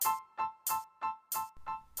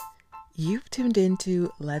You've tuned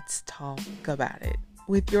into Let's Talk About It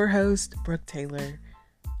with your host, Brooke Taylor.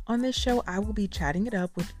 On this show, I will be chatting it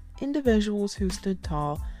up with individuals who stood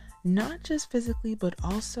tall, not just physically, but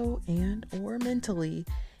also and or mentally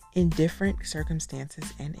in different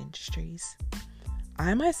circumstances and industries.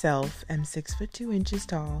 I myself am 6'2"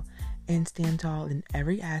 tall and stand tall in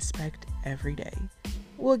every aspect every day.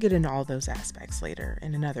 We'll get into all those aspects later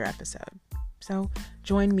in another episode. So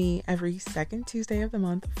join me every second Tuesday of the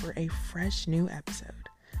month for a fresh new episode.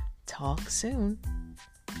 Talk soon.